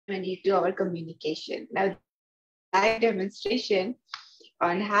to our communication. Now, live demonstration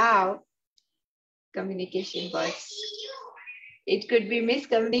on how communication works. It could be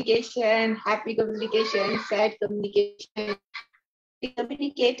miscommunication, happy communication, sad communication. We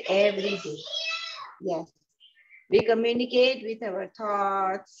communicate every day. Yes. We communicate with our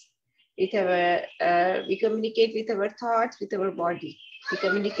thoughts, we communicate with our thoughts, with our body. We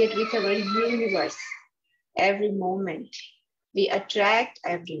communicate with our universe every moment. We attract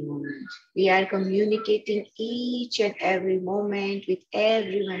every moment. We are communicating each and every moment with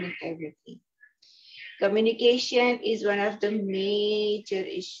everyone and everything. Communication is one of the major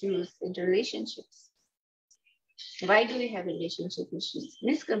issues in relationships. Why do we have relationship issues?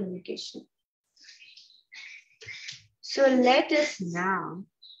 Miscommunication. So let us now,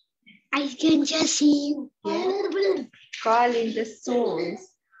 I can just see you. Call in the souls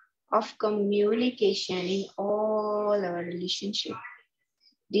of communication in all our relationships.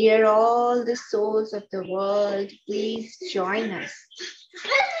 Dear all the souls of the world, please join us.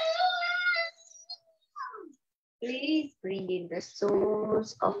 Please bring in the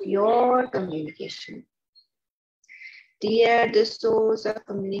souls of your communication. Dear the souls of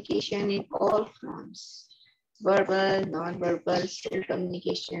communication in all forms, verbal, non-verbal, still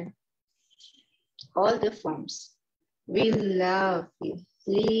communication, all the forms. We love you.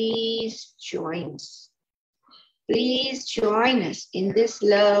 Please join us. Please join us in this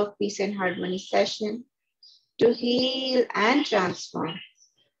love, peace, and harmony session to heal and transform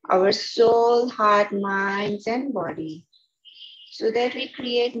our soul, heart, minds, and body so that we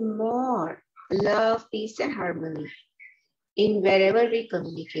create more love, peace, and harmony in wherever we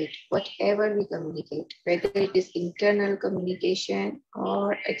communicate, whatever we communicate, whether it is internal communication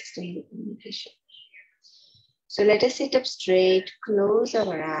or external communication. So let us sit up straight, close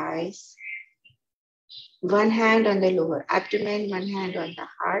our eyes, one hand on the lower abdomen, one hand on the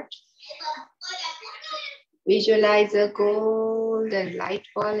heart. Visualize a golden light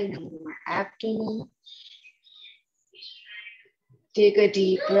ball in our abdomen. Take a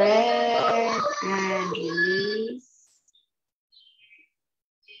deep breath and release.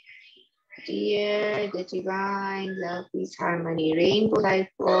 Dear the divine love, peace, harmony, rainbow light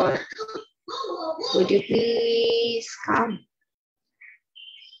ball, would you please come,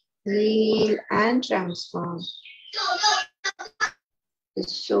 heal and transform the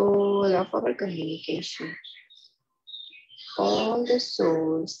soul of our communication. All the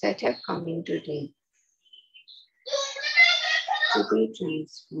souls that have come in today to be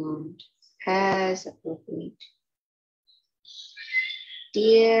transformed as appropriate.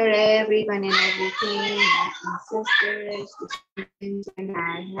 Dear everyone and everything, my ancestors, the and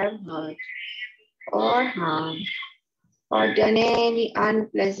I have hurt or harmed or done any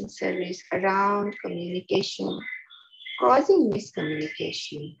unpleasant service around communication, causing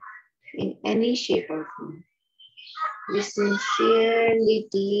miscommunication in any shape or form. We sincerely,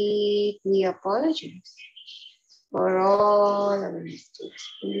 deeply apologize for all our mistakes.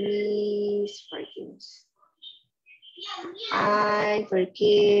 Please forgive us. I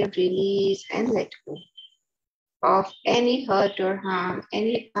forgive, release, and let go of any hurt or harm,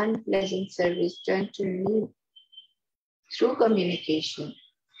 any unpleasant service done to me through communication,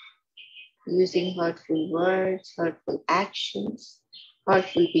 using hurtful words, hurtful actions,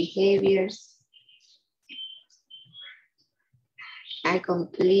 hurtful behaviors. I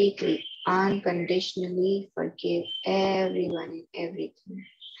completely, unconditionally forgive everyone and everything.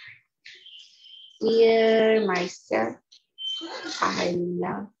 Dear myself, I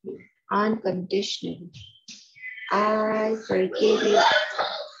love you unconditionally. I forgive you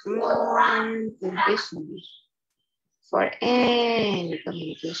unconditionally for any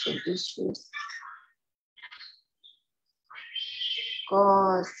communication issues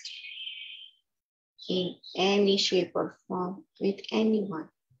caused in any shape or form with anyone.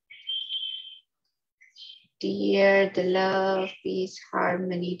 Dear the love, peace,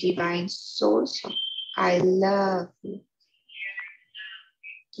 harmony, divine souls, I love you.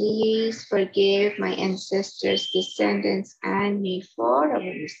 Please forgive my ancestors, descendants, and me for our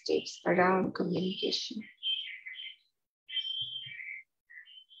mistakes around communication.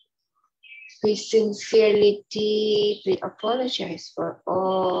 We sincerely, deeply apologize for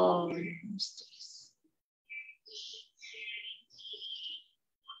all mistakes.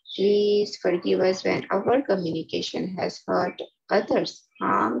 Please forgive us when our communication has hurt others,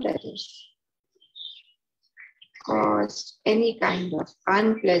 harmed others, caused any kind of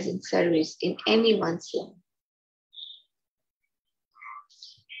unpleasant service in anyone's life.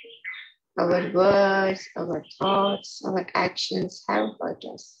 Our words, our thoughts, our actions have hurt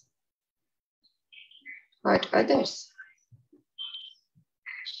us, hurt others.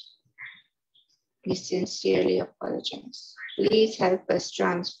 We sincerely apologize. Please help us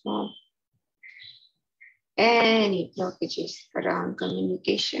transform any blockages around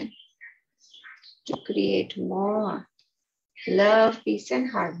communication to create more love, peace, and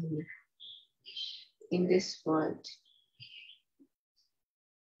harmony in this world.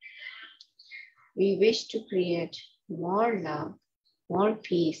 We wish to create more love, more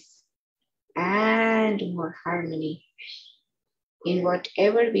peace, and more harmony in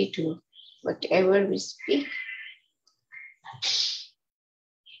whatever we do, whatever we speak,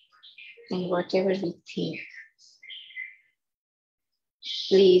 and whatever we think.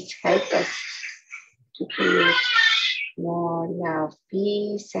 Please help us to create more love,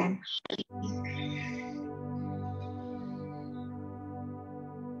 peace, and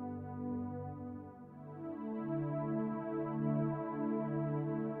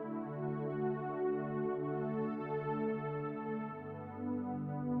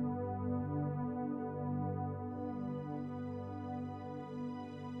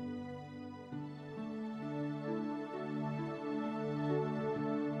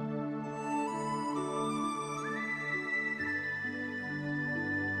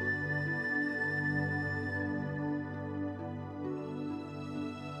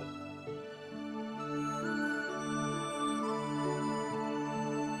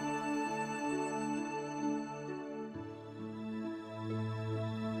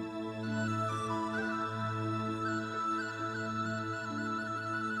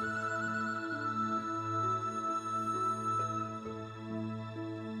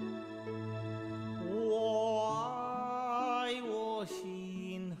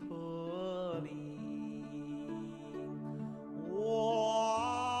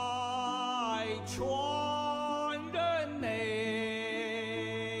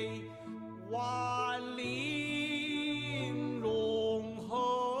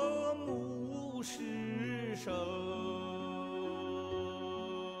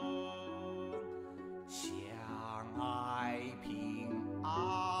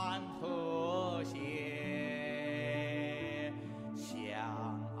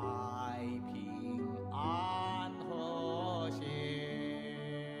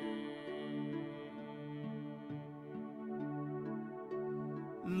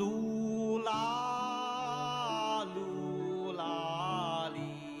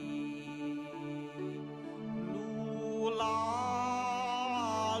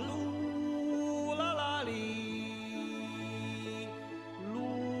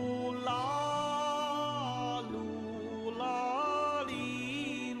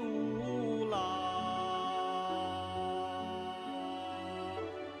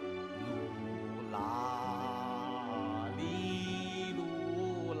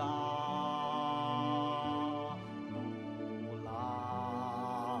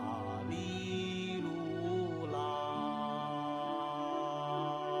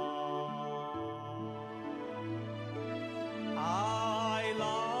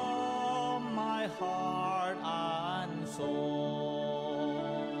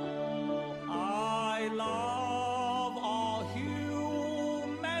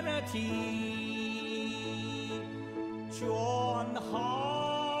join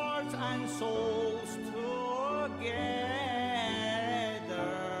hearts and souls together.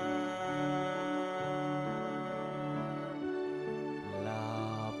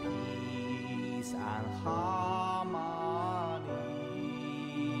 Love, peace, and harmony.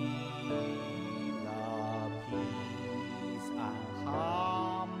 Love, peace, and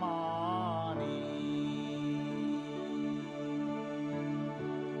harmony.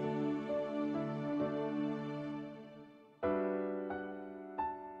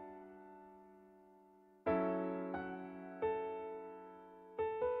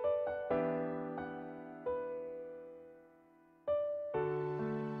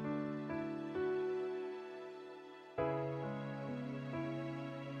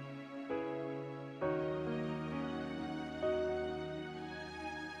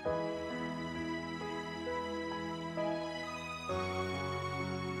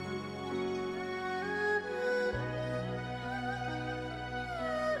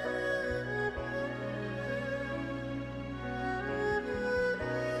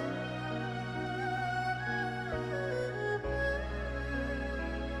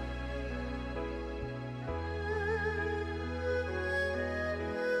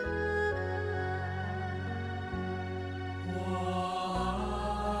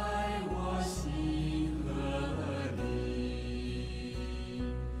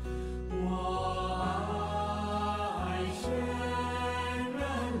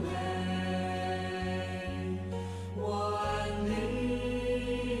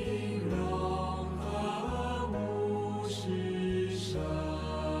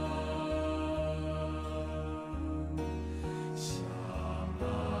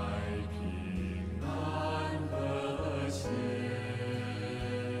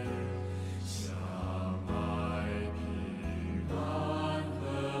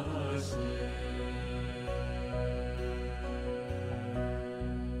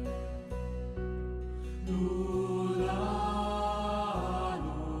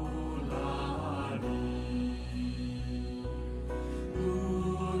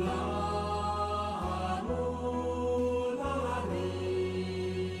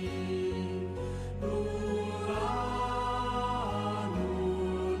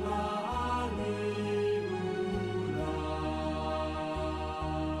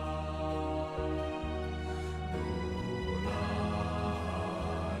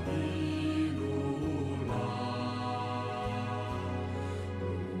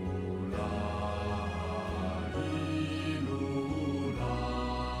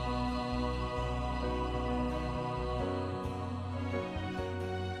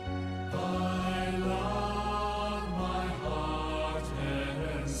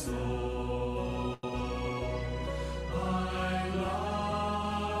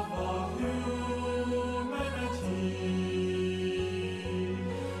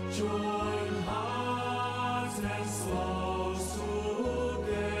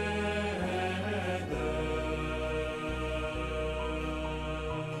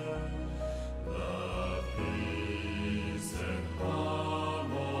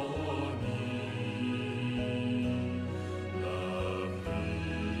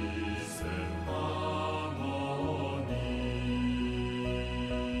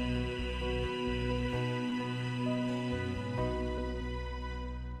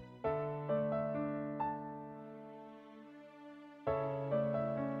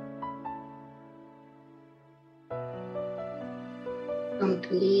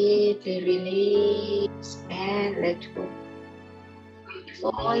 Completely release and let go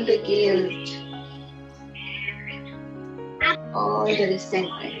of all the guilt, all the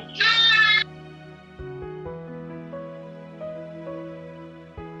resentment.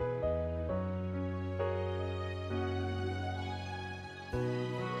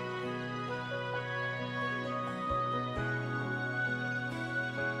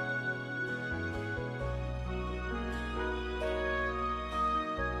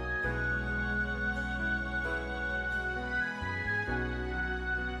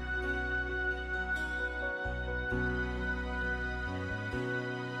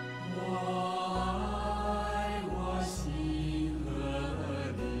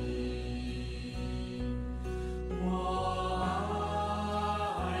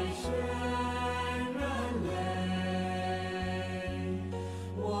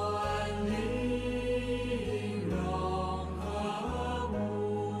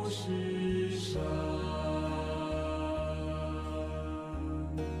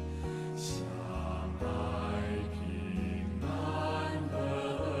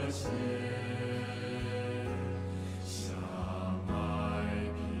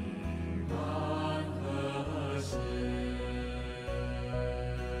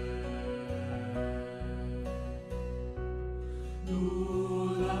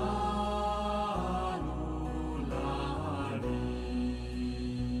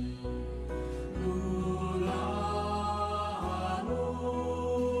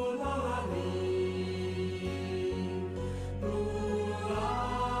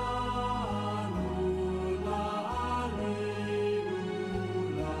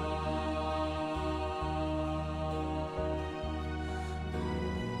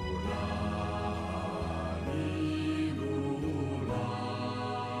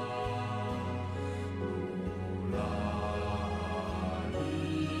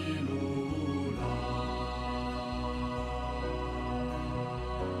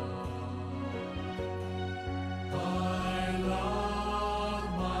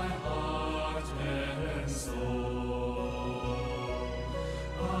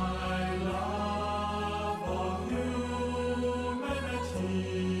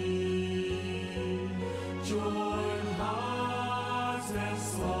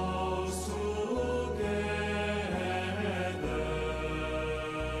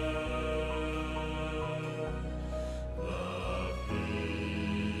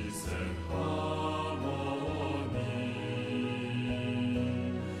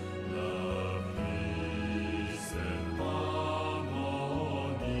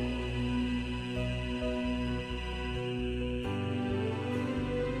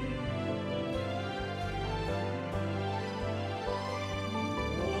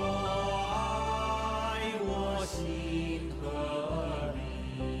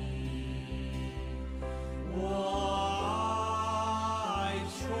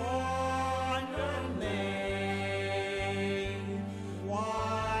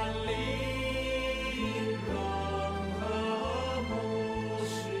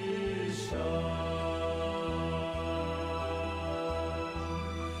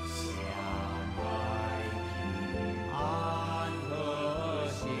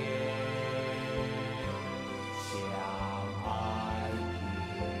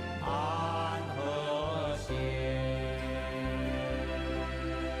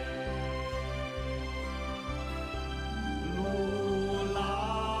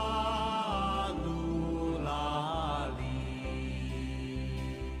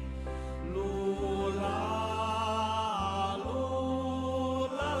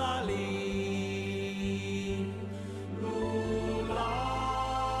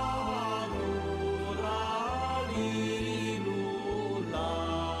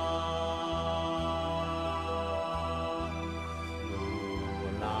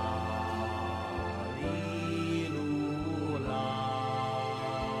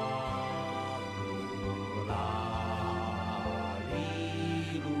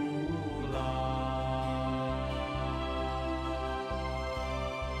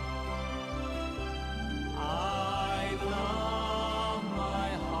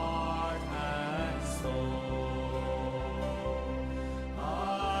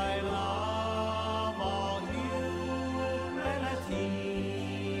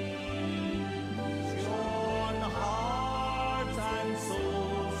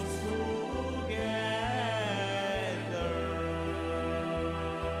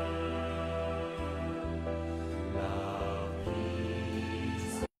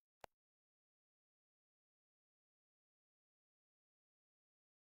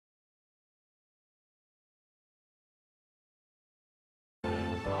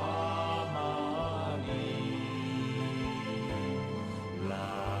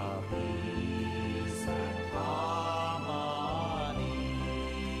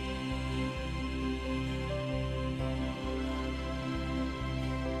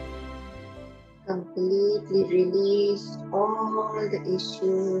 completely release all the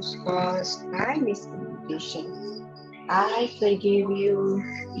issues caused by miscommunication. I forgive you,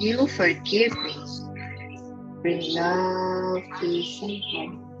 you forgive me. Bring love, peace, and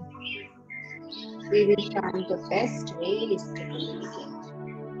harmony. We will find the best ways to communicate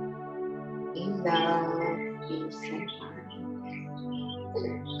in love, peace, and harmony.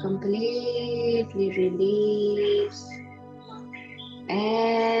 Completely release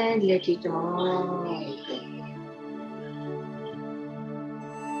and let it all go.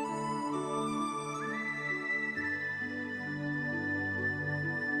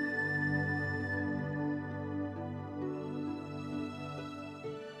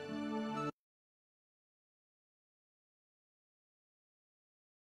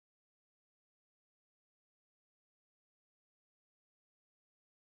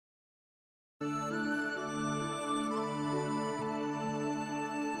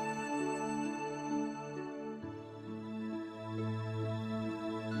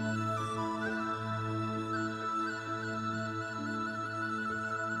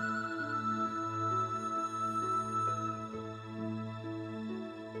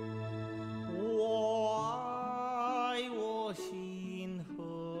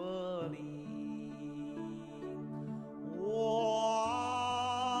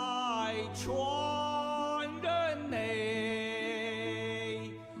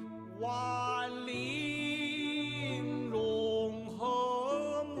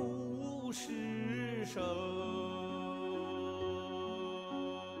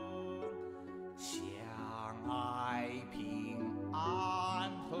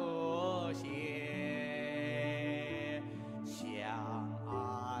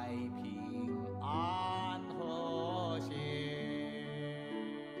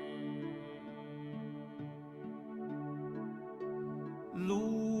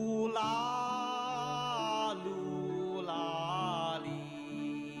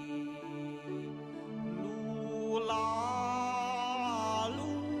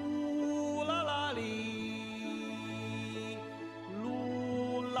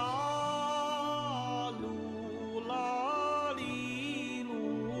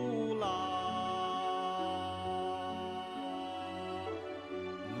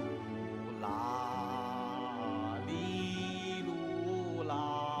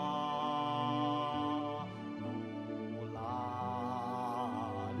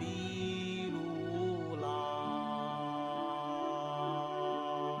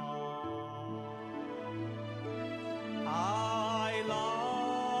 I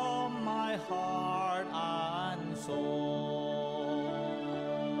love my heart and soul.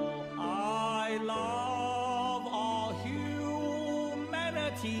 I love all humanity.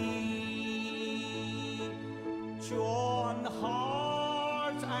 Join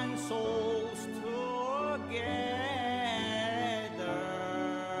hearts and souls together.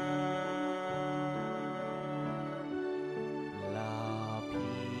 Love,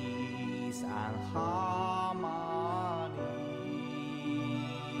 peace, and harmony.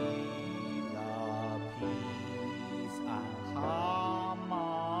 Love, peace, and harmony.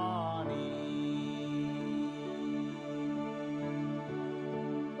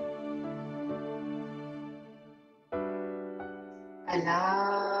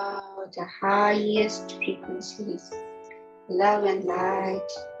 Allow the highest frequencies, love and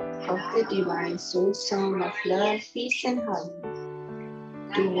light of the divine soul song of love, peace, and harmony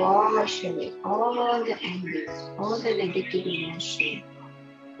to wash away all the anger, all the negative emotion,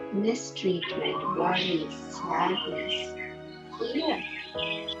 mistreatment, worries, sadness, fear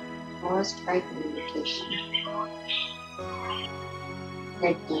caused by communication.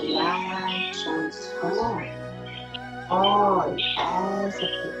 Let the light transform all as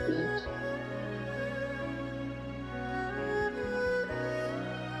appropriate.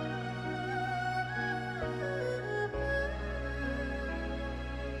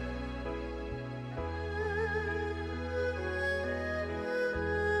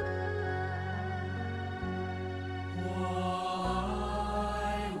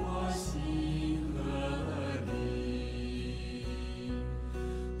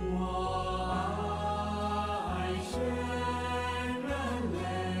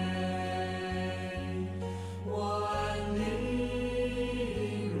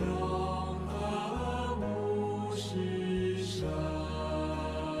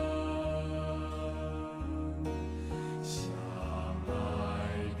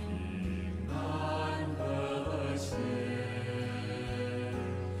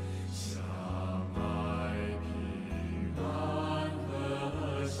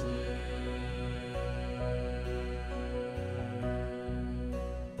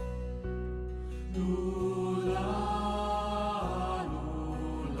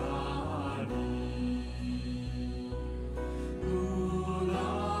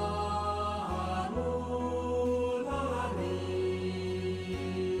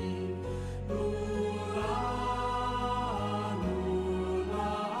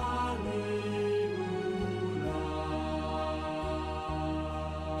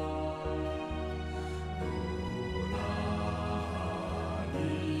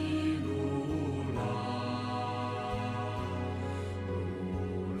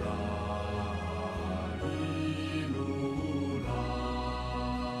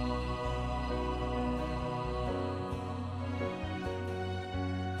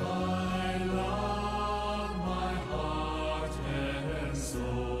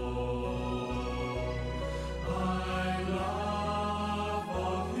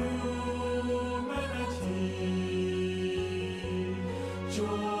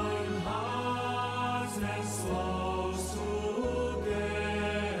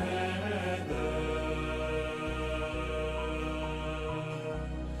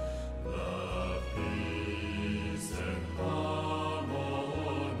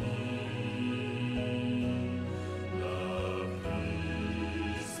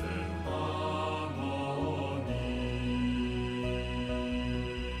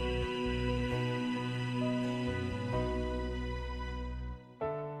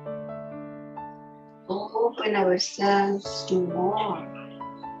 open ourselves to more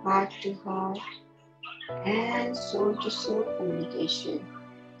heart to heart and soul to soul communication.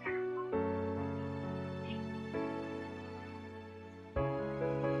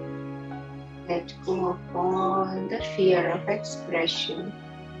 Let go of all the fear of expression,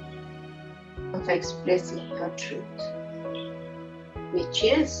 of expressing your truth, which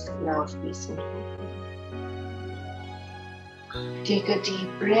is love, peace, and harmony. Take a deep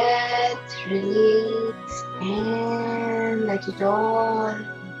breath, release, and let it all.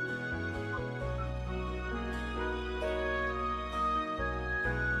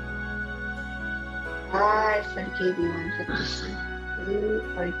 I forgive you unconditionally. You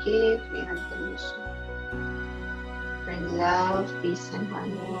forgive me unconditionally. Bring love, peace, and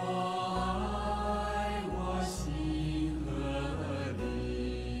harmony.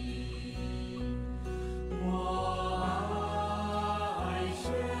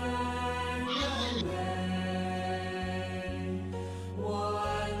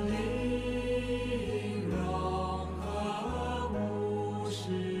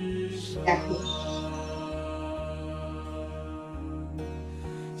 Exactly.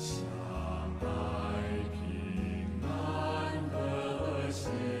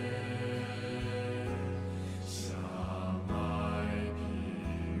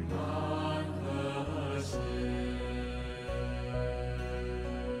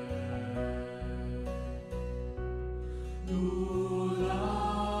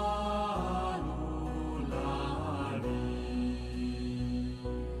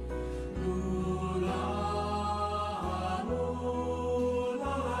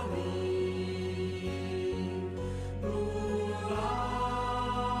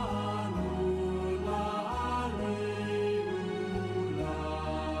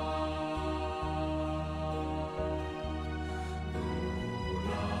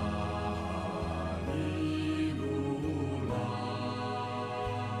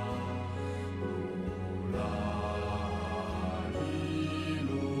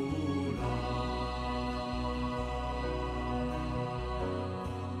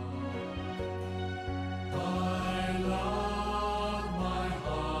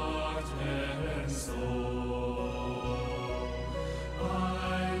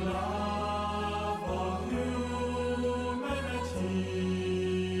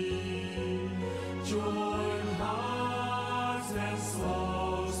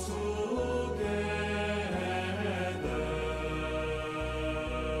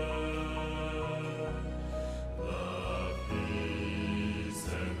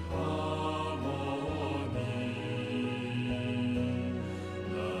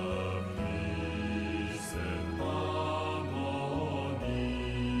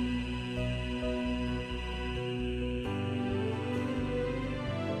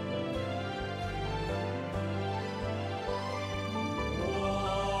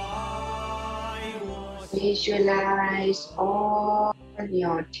 Visualize all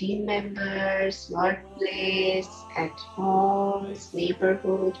your team members, workplace, at homes,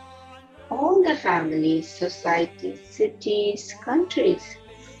 neighborhood, all the families, societies, cities, countries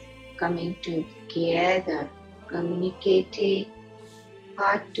coming together, communicating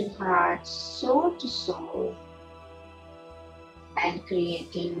heart to heart, soul to soul, and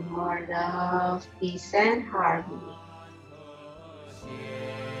creating more love, peace, and harmony.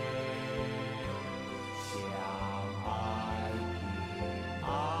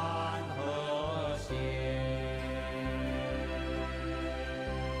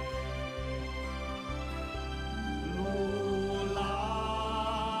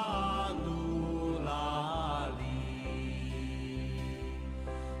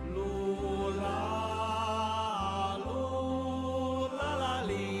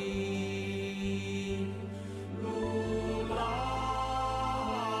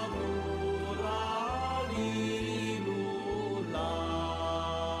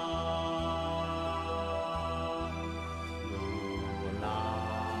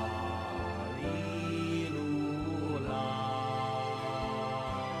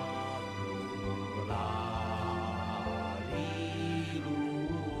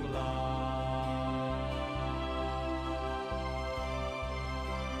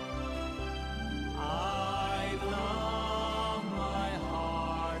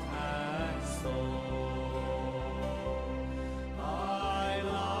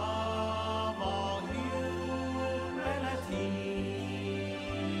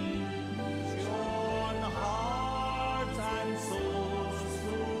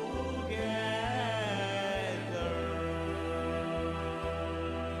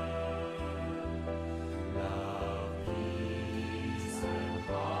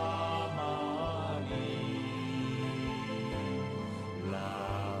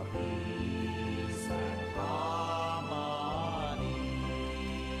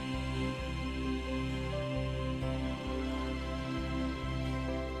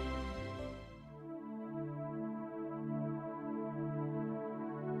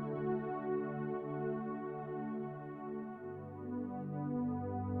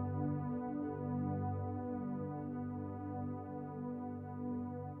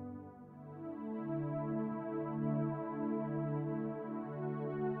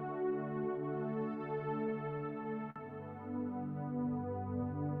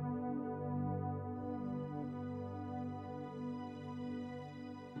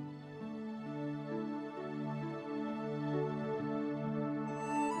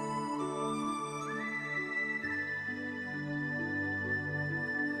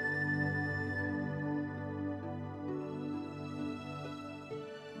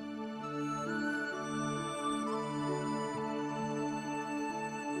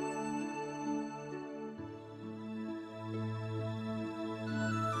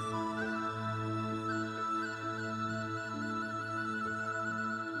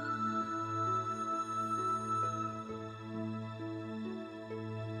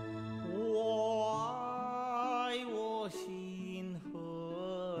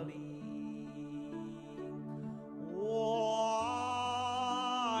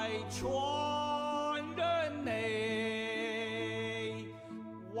 全人类，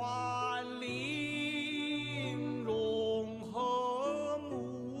万灵融合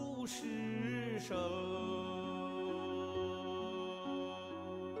母是神，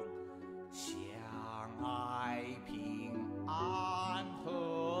相爱平安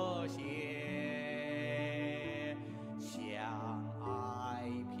和谐，相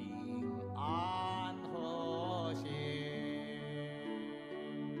爱平安和谐。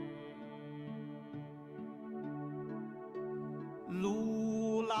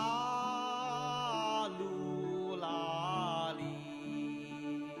噜啦噜啦哩，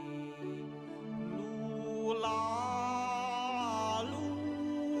噜啦噜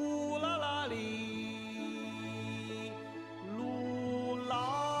啦啦哩，噜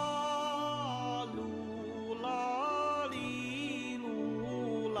啦噜啦哩，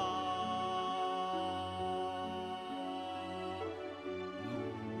噜啦，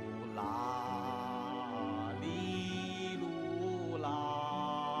噜啦哩噜啦，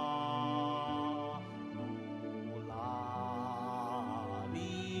噜啦哩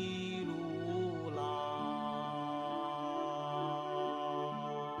噜啦。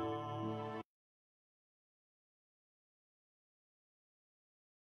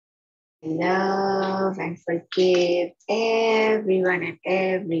Love and forgive everyone and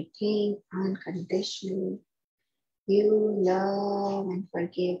everything unconditionally. You love and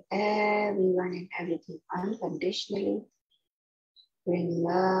forgive everyone and everything unconditionally. Bring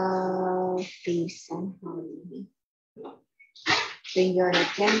love, peace, and harmony. Bring your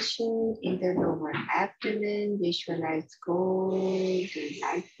attention in the lower abdomen. Visualize golden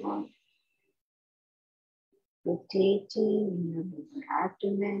light ball rotating in your lower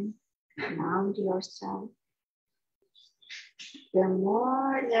abdomen. Ground yourself. The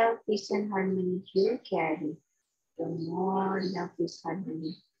more love, peace, and harmony you carry, the more love, peace,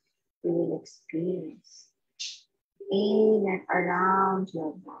 harmony you will experience in and around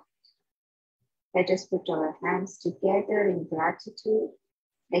your body. Let us put our hands together in gratitude,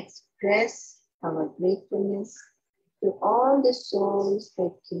 express our gratefulness to all the souls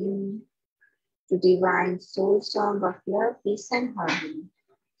that came to divine soul song of love, peace, and harmony.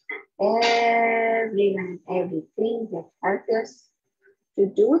 Everyone and everything that helped us to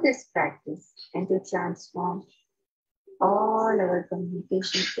do this practice and to transform all our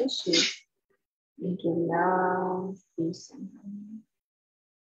communication issues into love, peace, and harmony.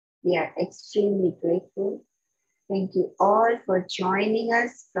 We are extremely grateful. Thank you all for joining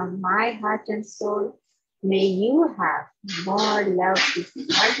us from my heart and soul. May you have more love, peace,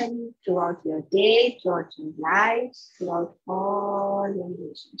 and harmony throughout your day, throughout your lives, throughout all your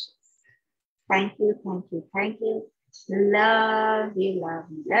relationships. Thank you, thank you, thank you. Love you,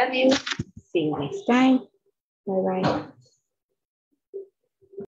 love you, love you. See you next time. Bye-bye.